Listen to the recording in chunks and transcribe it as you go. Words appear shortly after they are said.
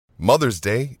Mother's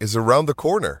Day is around the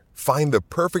corner. Find the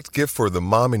perfect gift for the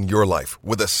mom in your life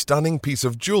with a stunning piece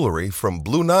of jewelry from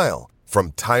Blue Nile.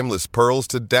 From timeless pearls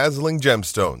to dazzling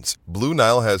gemstones, Blue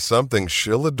Nile has something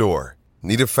she'll adore.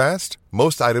 Need it fast?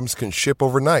 Most items can ship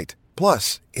overnight.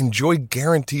 Plus, enjoy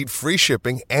guaranteed free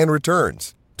shipping and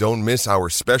returns. Don't miss our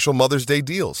special Mother's Day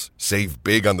deals. Save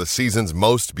big on the season's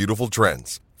most beautiful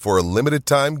trends. For a limited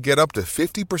time, get up to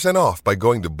 50% off by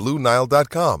going to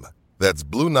BlueNile.com. That's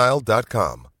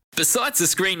BlueNile.com. Besides the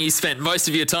screen you spent most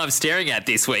of your time staring at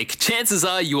this week, chances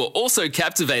are you are also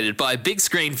captivated by a big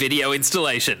screen video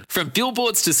installation. From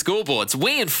billboards to scoreboards,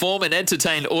 we inform and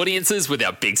entertain audiences with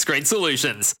our big screen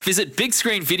solutions. Visit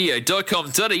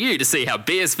bigscreenvideo.com.au to see how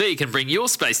BSV can bring your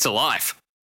space to life.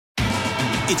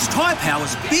 It's Tyre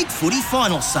Power's Big Footy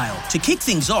Final Sale. To kick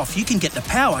things off, you can get the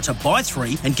power to buy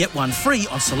 3 and get 1 free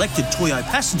on selected Toyo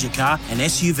passenger car and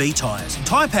SUV tyres.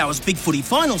 Tyre Power's Big Footy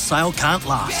Final Sale can't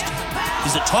last.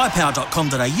 Visit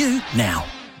tyrepower.com.au now.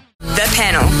 The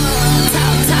Panel.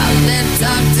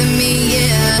 Talk to me,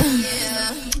 yeah.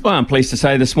 Well, I'm pleased to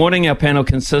say this morning our panel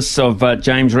consists of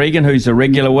James Regan, who's a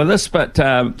regular with us, but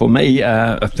for me,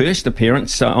 a first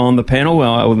appearance on the panel.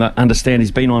 I understand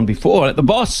he's been on before. The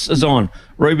boss is on,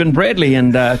 Ruben Bradley,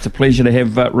 and it's a pleasure to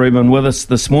have Ruben with us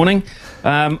this morning.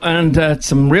 And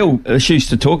some real issues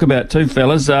to talk about too,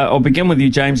 fellas. I'll begin with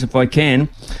you, James, if I can.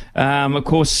 Of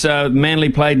course, Manly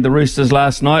played the Roosters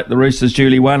last night. The Roosters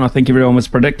duly won. I think everyone was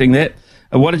predicting that.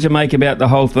 What did you make about the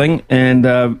whole thing and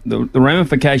the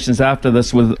ramifications after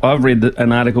this? I've read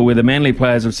an article where the Manly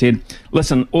players have said,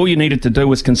 listen, all you needed to do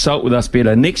was consult with us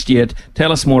better. Next year,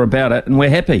 tell us more about it, and we're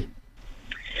happy.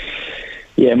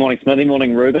 Yeah, morning, Smithy.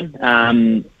 Morning, Ruben.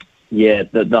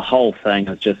 The whole thing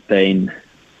has just been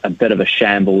a bit of a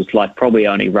shambles, like probably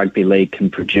only rugby league can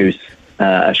produce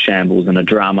a shambles and a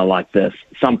drama like this.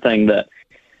 Something that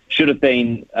should have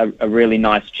been a really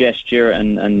nice gesture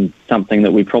and something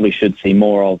that we probably should see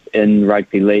more of in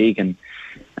rugby league, and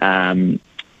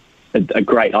a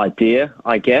great idea,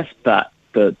 I guess, but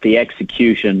the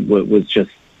execution was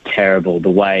just terrible. The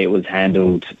way it was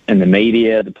handled in the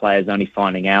media, the players only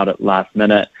finding out at last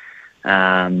minute,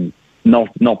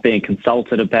 not being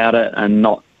consulted about it, and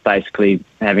not basically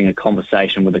having a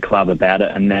conversation with the club about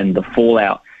it, and then the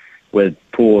fallout with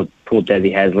poor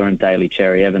Desi Hasler and Daly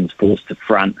Cherry Evans forced to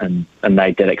front, and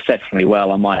they did exceptionally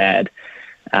well, I might add.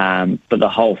 But the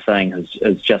whole thing has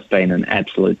just been an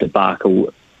absolute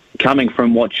debacle, coming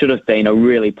from what should have been a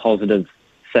really positive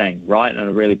thing, right? And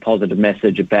a really positive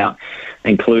message about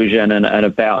inclusion and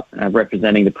about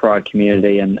representing the pride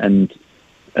community. And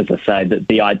as I say,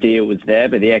 the idea was there,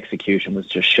 but the execution was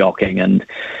just shocking. And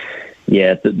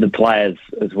yeah, the players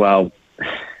as well.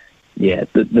 Yeah,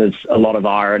 there's a lot of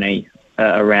irony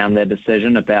around their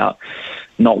decision about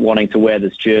not wanting to wear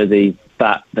this jersey,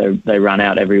 but they run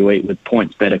out every week with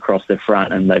points bet across their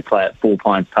front, and they play at Four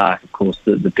Pines Park, of course,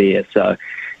 the beer. So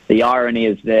the irony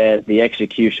is there. The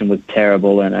execution was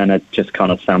terrible, and it just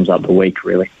kind of sums up the week,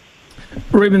 really.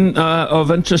 Ruben,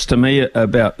 of interest to me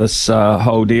about this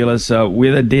whole deal is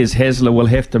whether Des Hasler will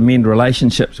have to mend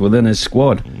relationships within his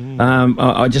squad.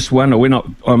 I just wonder.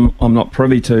 I'm not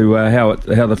privy to how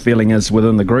the feeling is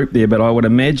within the group there, but I would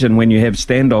imagine when you have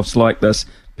standoffs like this,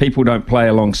 people don't play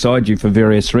alongside you for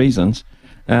various reasons.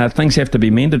 Things have to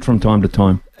be mended from time to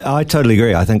time. I totally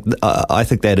agree. I think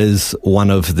that is one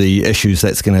of the issues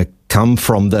that's going to come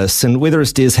from this, and whether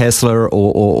it's Des Hasler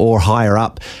or higher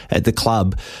up at the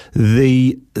club,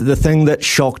 the thing that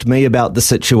shocked me about the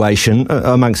situation,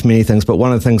 amongst many things, but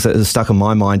one of the things that has stuck in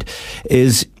my mind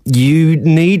is you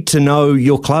need to know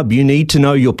your club, you need to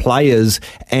know your players,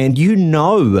 and you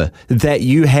know that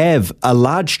you have a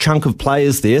large chunk of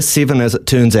players there, 7 as it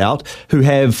turns out, who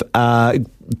have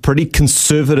pretty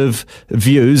conservative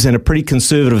views and a pretty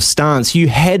conservative stance. You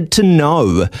had to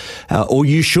know, or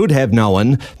you should have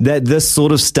known, that this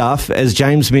sort of stuff, as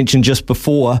James mentioned just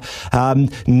before,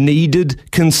 needed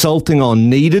consulting on,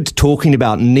 needed talking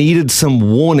about, needed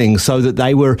some warning so that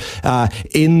they were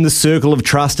in the circle of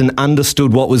trust and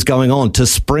understood what was going on. To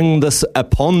spring this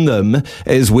upon them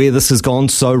is where this has gone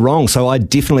so wrong. So I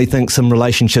definitely think some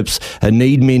relationships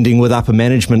need mending with upper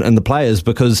management and the players,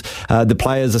 because the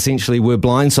players essentially were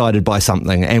blindsided by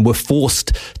something and were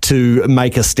forced to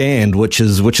make a stand, which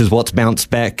is what's bounced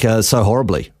back so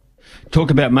horribly. Talk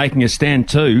about making a stand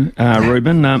too,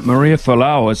 Ruben. Maria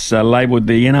Folau has labelled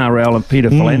the NRL and Peter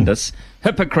Philandis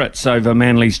hypocrites over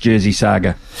Manly's jersey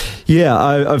saga. Yeah,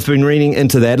 I've been reading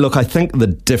into that. Look, I think the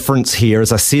difference here,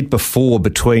 as I said before,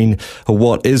 between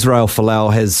what Israel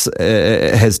Folau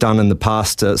has done in the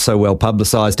past, so well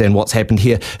publicised, and what's happened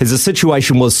here, is the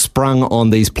situation was sprung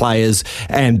on these players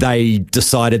and they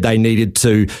decided they needed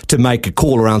to make a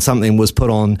call around something was put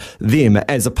on them,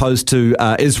 as opposed to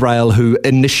Israel, who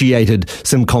initiated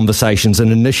some conversations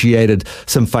and initiated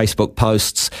some Facebook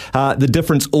posts. The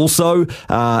difference also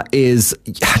is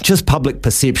just public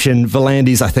perception.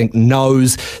 V'landys, I think,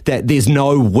 knows that there's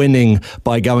no winning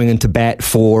by going into bat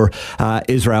for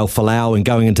Israel Folau and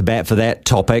going into bat for that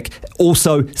topic.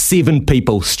 Also, 7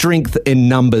 people, strength in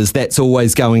numbers, that's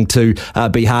always going to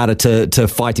be harder to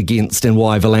fight against, and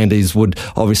why V'landys would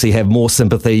obviously have more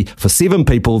sympathy for 7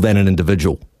 people than an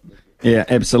individual. Yeah,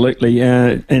 absolutely.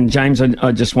 And James,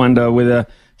 I just wonder whether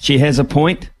she has a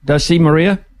point. Does she,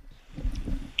 Maria?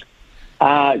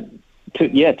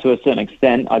 To a certain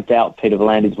extent. I doubt Peter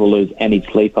V'landys will lose any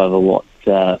sleep over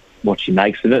what she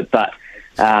makes of it. But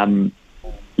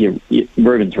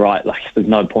Ruben's right. Like, there's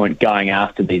no point going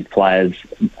after these players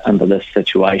under this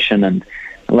situation. And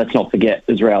let's not forget,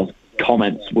 Israel's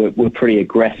comments were pretty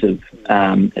aggressive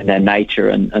in their nature,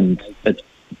 and it's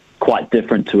quite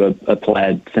different to a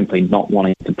player simply not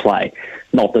wanting to play.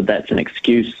 Not that that's an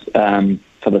excuse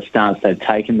for the stance they've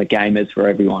taken. The game is for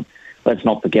everyone. Let's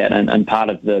not forget. And part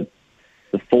of the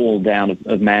fall down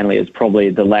of Manly is probably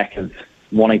the lack of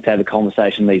wanting to have a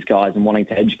conversation with these guys and wanting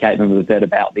to educate them a bit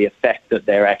about the effect that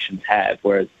their actions have,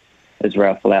 whereas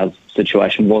Israel Folau's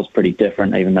situation was pretty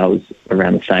different, even though it was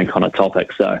around the same kind of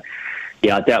topic. So,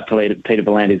 yeah, I doubt Peter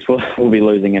V'landys will be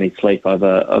losing any sleep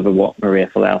over what Maria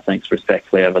Folau thinks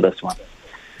respectfully over this one.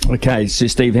 Okay, so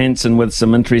Steve Hansen with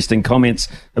some interesting comments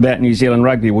about New Zealand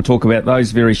rugby. We'll talk about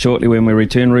those very shortly when we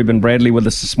return. Ruben Bradley with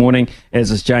us this morning, as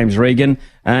is James Regan,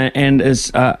 and is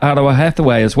Arawa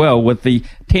Hathaway as well with the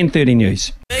 10:30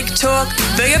 news. Big talk,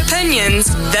 big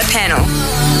opinions, the panel.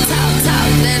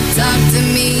 Talk to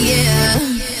me, yeah.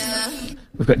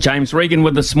 We've got James Regan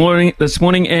with us this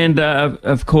morning, and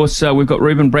of course we've got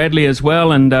Ruben Bradley as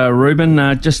well. And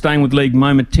Ruben, just staying with league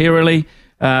momentarily.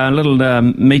 A little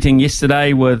meeting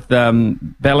yesterday with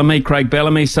Craig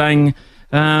Bellamy, saying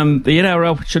the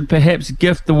NRL should perhaps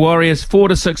gift the Warriors 4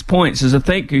 to 6 points as a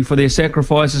thank you for their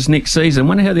sacrifices next season.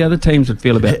 Wonder how the other teams would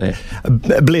feel about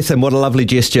that. Bless him, what a lovely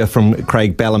gesture from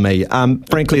Craig Bellamy.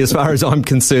 Frankly, as far as I'm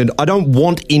concerned, I don't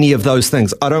want any of those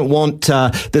things. I don't want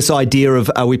this idea of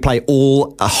we play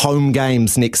all home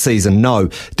games next season.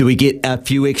 No. Do we get a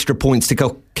few extra points to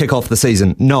kick off the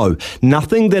season? No.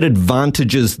 Nothing that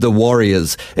advantages the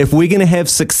Warriors. If we're going to have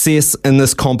success in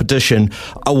this competition,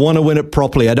 I want to win it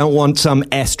properly. I don't want some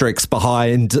asterisks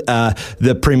behind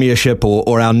the premiership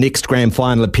or our next grand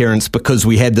final appearance because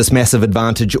we had this massive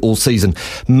advantage all season.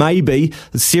 Maybe,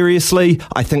 seriously,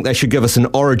 I think they should give us an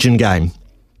Origin game.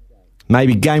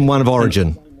 Maybe game 1 of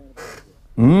Origin.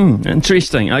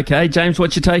 Interesting. Okay, James,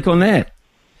 what's your take on that?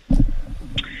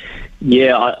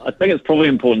 Yeah, I think it's probably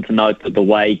important to note that the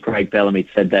way Craig Bellamy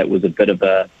said that was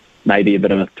maybe a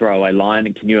bit of a throwaway line.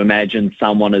 And can you imagine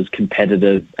someone as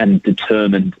competitive and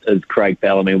determined as Craig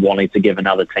Bellamy wanting to give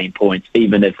another team points,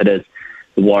 even if it is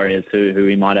the Warriors who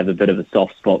he might have a bit of a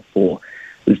soft spot for?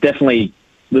 There's definitely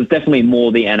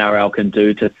more the NRL can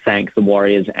do to thank the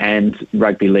Warriors and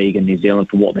Rugby League in New Zealand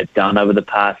for what they've done over the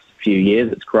past few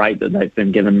years. It's great that they've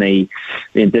been given the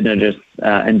Indigenous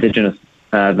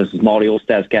versus Māori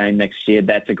All-Stars game next year.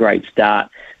 That's a great start.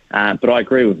 But I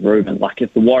agree with Ruben. Like,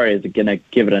 if the Warriors are going to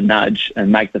give it a nudge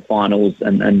and make the finals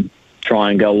and try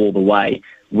and go all the way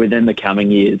within the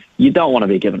coming years, you don't want to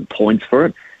be given points for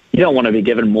it. You don't want to be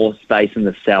given more space in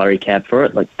the salary cap for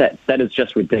it. Like, that is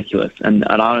just ridiculous. And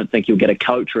I don't think you'll get a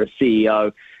coach or a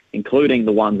CEO, including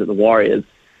the ones at the Warriors,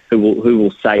 who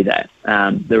will say that.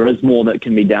 There is more that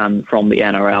can be done from the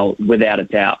NRL, without a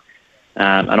doubt.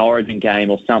 An Origin game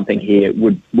or something here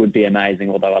would be amazing,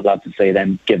 although I'd love to see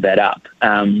them give that up.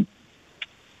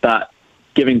 But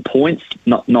giving points,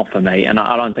 not for me, and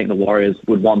I don't think the Warriors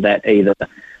would want that either.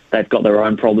 They've got their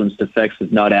own problems to fix,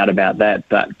 there's no doubt about that,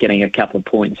 but getting a couple of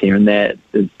points here and there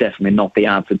is definitely not the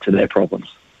answer to their problems.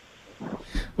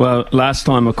 Well, last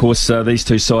time, of course, these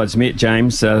two sides met,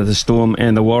 James, the Storm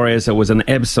and the Warriors. It was an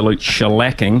absolute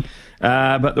shellacking.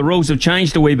 But the rules have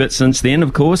changed a wee bit since then,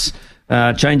 of course.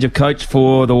 Change of coach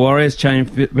for the Warriors,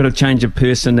 bit of change of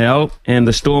personnel, and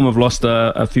the Storm have lost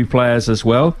a few players as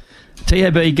well.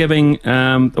 TAB giving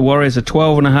the Warriors a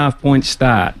 12.5-point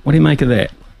start. What do you make of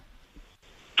that?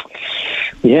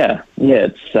 Yeah,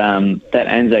 it's that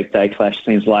Anzac Day clash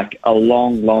seems like a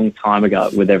long time ago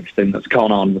with everything that's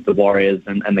gone on with the Warriors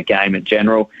and the game in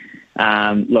general.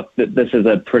 Look, this is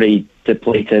a pretty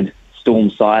depleted Storm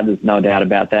side. There's no doubt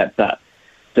about that, but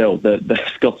still, they've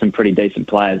got some pretty decent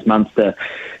players. Munster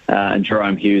and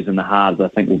Jerome Hughes and the Haas, I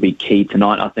think, will be key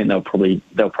tonight. I think they'll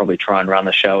probably try and run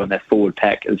the show, and their forward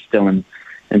pack is still in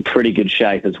pretty good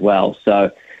shape as well.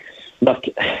 So, look,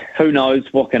 who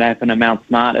knows what can happen at Mount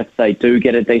Smart if they do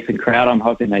get a decent crowd. I'm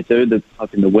hoping they do. I'm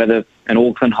hoping the weather in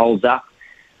Auckland holds up.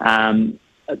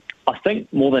 I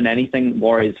think more than anything,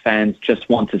 Warriors fans just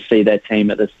want to see their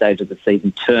team at this stage of the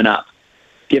season turn up,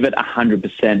 give it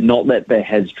 100%, not let their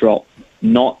heads drop,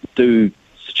 not do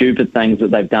stupid things that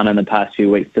they've done in the past few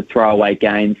weeks to throw away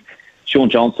games. Sean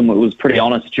Johnson was pretty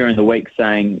honest during the week,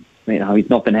 saying he's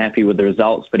not been happy with the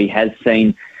results, but he has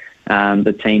seen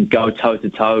the team go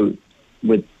toe-to-toe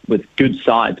with good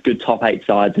sides, good top 8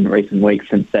 sides in recent weeks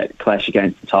since that clash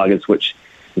against the Tigers, which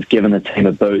has given the team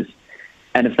a boost.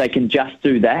 And if they can just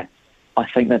do that, I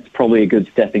think that's probably a good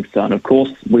stepping stone. Of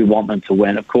course, we want them to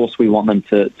win. Of course, we want them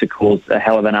to cause a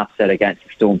hell of an upset against the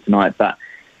Storm tonight. But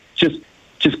just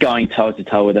going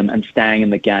toe-to-toe with them and staying in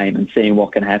the game and seeing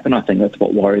what can happen, I think that's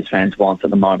what Warriors fans want at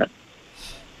the moment.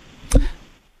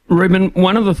 Ruben,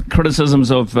 one of the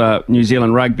criticisms of New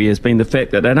Zealand rugby has been the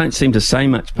fact that they don't seem to say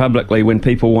much publicly when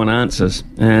people want answers.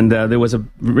 And there was a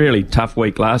really tough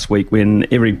week last week when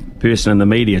every person in the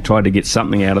media tried to get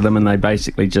something out of them and they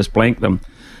basically just blanked them.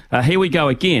 Here we go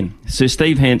again. Sir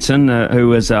Steve Hansen,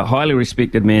 who is a highly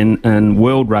respected man in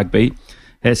world rugby,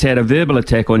 has had a verbal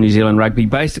attack on New Zealand rugby,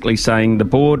 basically saying the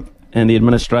board and the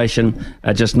administration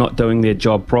are just not doing their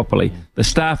job properly. The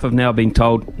staff have now been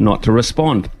told not to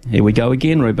respond. Here we go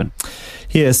again, Ruben.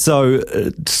 Yeah, so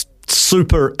it's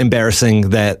super embarrassing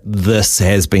that this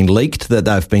has been leaked, that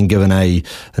they've been given a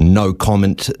no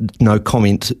comment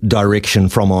direction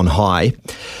from on high.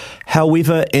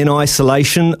 However, in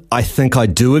isolation, I think I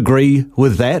do agree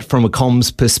with that from a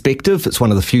comms perspective. It's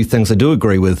one of the few things I do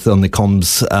agree with on the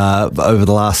comms over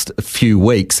the last few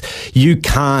weeks. You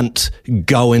can't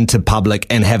go into public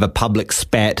and have a public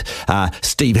spat.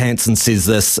 Steve Hansen says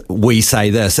this, we say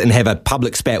this, and have a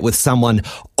public spat with someone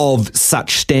of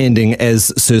such standing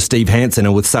as Sir Steve Hansen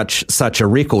and with such a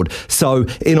record. So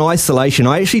in isolation,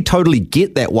 I actually totally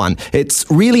get that one.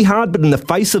 It's really hard, but in the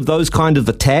face of those kind of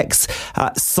attacks,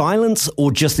 silence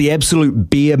or just the absolute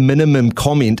bare minimum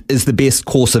comment is the best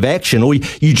course of action, or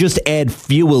you just add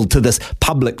fuel to this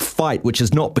public fight, which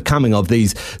is not becoming of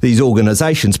these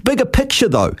organisations. Bigger picture,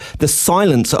 though, the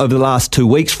silence over the last 2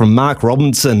 weeks from Mark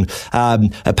Robinson,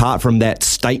 apart from that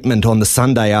statement on the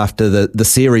Sunday after the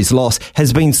series loss,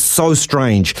 has been so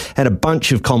strange, and a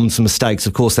bunch of comms mistakes,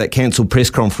 of course, that cancelled press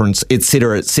conference,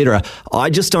 etc., etc. I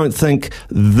just don't think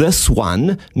this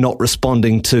one, not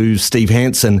responding to Steve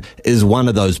Hansen, is one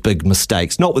of those big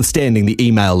mistakes, notwithstanding the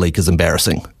email leak is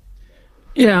embarrassing.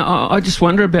 Yeah, I just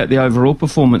wonder about the overall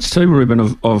performance too,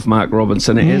 Ruben, of Mark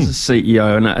Robinson as a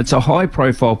CEO, and it's a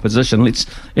high-profile position.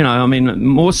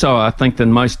 More so, I think,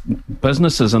 than most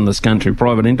businesses in this country,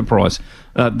 private enterprise.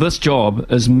 This job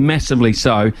is massively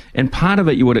so, and part of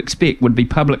it you would expect would be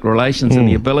public relations and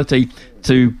the ability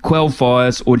to quell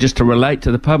fires or just to relate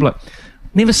to the public.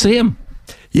 Never see him.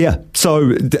 Yeah,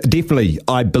 so definitely,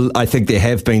 I think there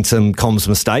have been some comms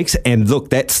mistakes, and look,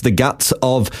 that's the guts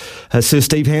of Sir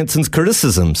Steve Hansen's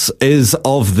criticisms, is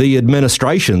of the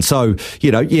administration. So,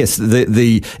 yes,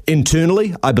 the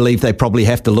internally, I believe they probably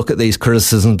have to look at these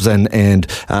criticisms and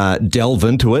delve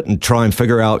into it and try and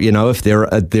figure out, if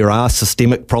there are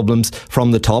systemic problems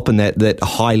from the top and that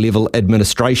high-level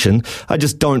administration. I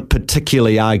just don't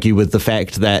particularly argue with the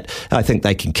fact that I think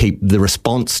they can keep the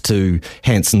response to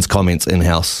Hansen's comments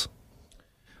in-house.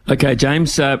 Okay,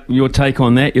 James, your take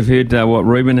on that. You've heard what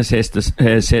Ruben has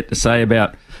had to say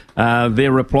about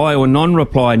their reply or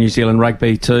non-reply in New Zealand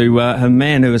rugby to a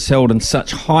man who is held in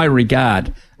such high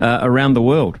regard around the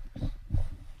world.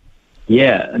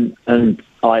 Yeah, and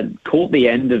I caught the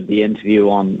end of the interview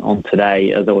on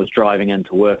today as I was driving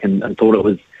into work and thought it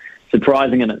was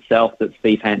surprising in itself that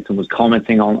Steve Hansen was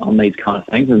commenting on these kind of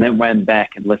things, and then went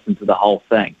back and listened to the whole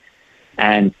thing.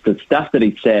 And the stuff that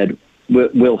he said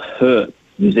will hurt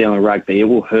New Zealand rugby. It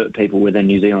will hurt people within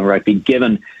New Zealand rugby,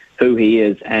 given who he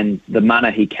is and the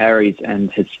mana he carries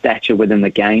and his stature within the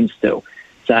game still.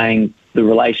 Saying the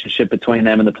relationship between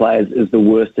them and the players is the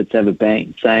worst it's ever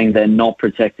been. Saying they're not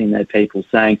protecting their people.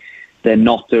 Saying they're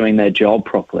not doing their job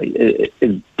properly.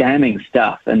 It's damning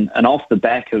stuff. And off the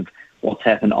back of what's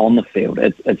happened on the field,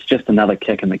 it's just another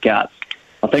kick in the guts.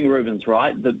 I think Ruben's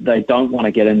right that they don't want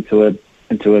to get into a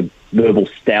verbal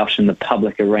stoush in the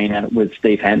public arena with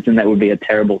Steve Hansen. That would be a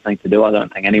terrible thing to do. I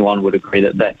don't think anyone would agree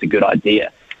that that's a good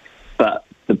idea. But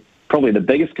probably the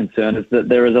biggest concern is that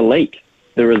there is a leak.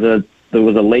 There was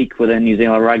a leak within New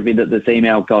Zealand rugby that this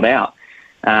email got out.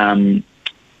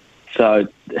 So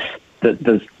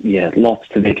there's lots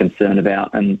to be concerned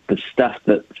about, and the stuff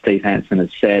that Steve Hansen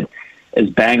has said is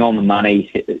bang on the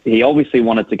money. He obviously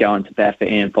wanted to go into bat for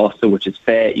Ian Foster, which is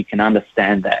fair. You can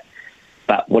understand that.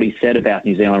 But what he said about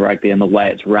New Zealand rugby and the way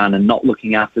it's run and not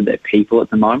looking after their people at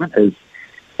the moment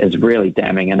is really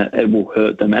damning, and it will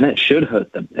hurt them, and it should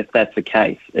hurt them if that's the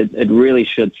case. It really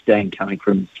should sting coming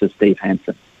from Steve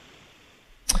Hansen.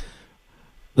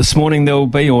 This morning there'll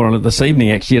be, or this evening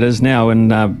actually it is now, in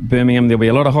Birmingham, there'll be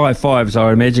a lot of high fives,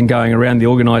 I imagine, going around the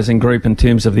organising group in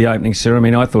terms of the opening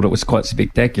ceremony. I thought it was quite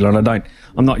spectacular, and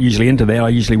I'm not usually into that. I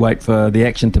usually wait for the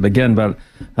action to begin, but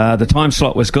the time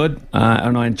slot was good,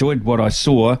 and I enjoyed what I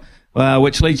saw,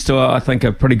 which leads to, I think,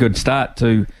 a pretty good start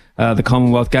to the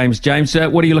Commonwealth Games. James,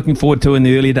 what are you looking forward to in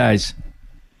the early days?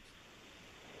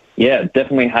 Yeah,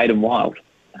 definitely Hayden Wild.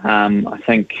 I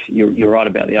think you're right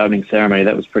about the opening ceremony.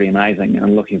 That was pretty amazing.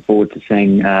 I'm looking forward to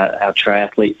seeing our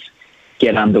triathletes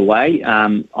get underway.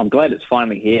 I'm glad it's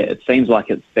finally here. It seems like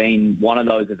it's been one of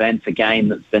those events again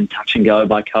that's been touch and go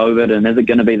by COVID. And is it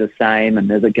going to be the same?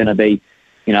 And is it going to be,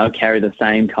 carry the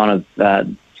same kind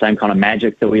of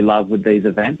magic that we love with these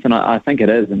events? And I think it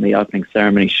is. And the opening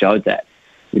ceremony showed that.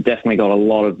 We've definitely got a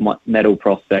lot of medal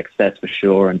prospects, that's for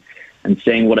sure. And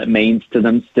seeing what it means to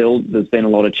them still. There's been a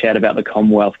lot of chat about the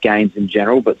Commonwealth Games in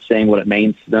general, but seeing what it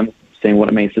means to them, seeing what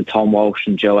it means to Tom Walsh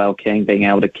and Joel King, being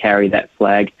able to carry that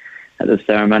flag at the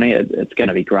ceremony, it's going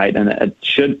to be great. And it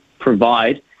should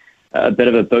provide a bit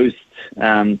of a boost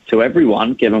to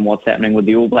everyone, given what's happening with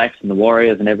the All Blacks and the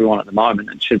Warriors and everyone at the moment.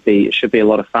 It should be a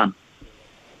lot of fun.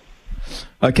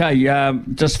 Okay,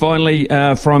 just finally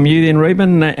from you then,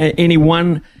 Reuben, any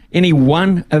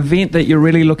one event that you're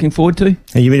really looking forward to?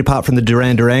 You mean apart from the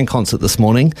Duran Duran concert this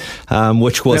morning,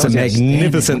 which was a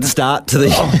magnificent start to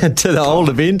the to the whole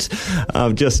event.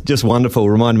 Just wonderful.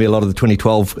 Reminded me a lot of the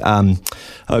 2012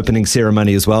 opening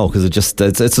ceremony as well, because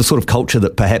it's a sort of culture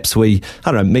that perhaps we,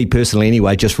 I don't know, me personally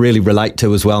anyway, just really relate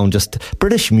to as well. And just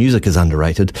British music is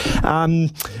underrated.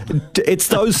 It's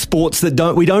those sports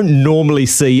that we don't normally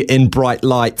see in bright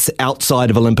lights outside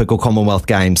of Olympic or Commonwealth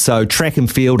Games. So track and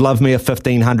field, love me a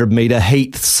 1500 metre,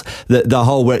 heats, the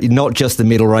whole, not just the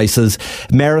medal races,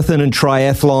 marathon and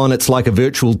triathlon. It's like a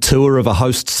virtual tour of a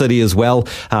host city as well,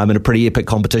 in a pretty epic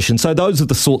competition. So those are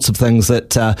the sorts of things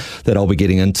that I'll be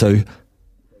getting into.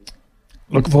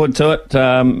 Looking forward to it.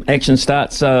 Action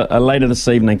starts later this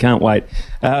evening. Can't wait.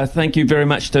 Thank you very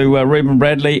much to Reuben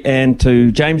Bradley and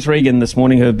to James Regan this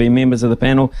morning, who have been members of the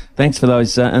panel. Thanks for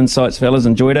those insights, fellas.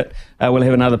 Enjoyed it. We'll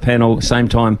have another panel same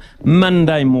time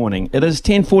Monday morning. It is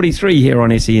 10:43 here on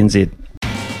SENZ.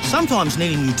 Sometimes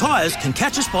needing new tyres can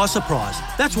catch us by surprise.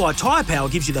 That's why Tyre Power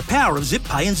gives you the power of Zip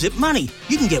Pay and Zip Money.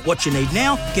 You can get what you need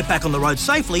now, get back on the road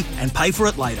safely and pay for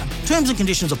it later. Terms and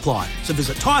conditions apply. So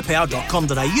visit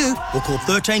tyrepower.com.au or call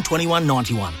 13 21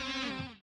 91.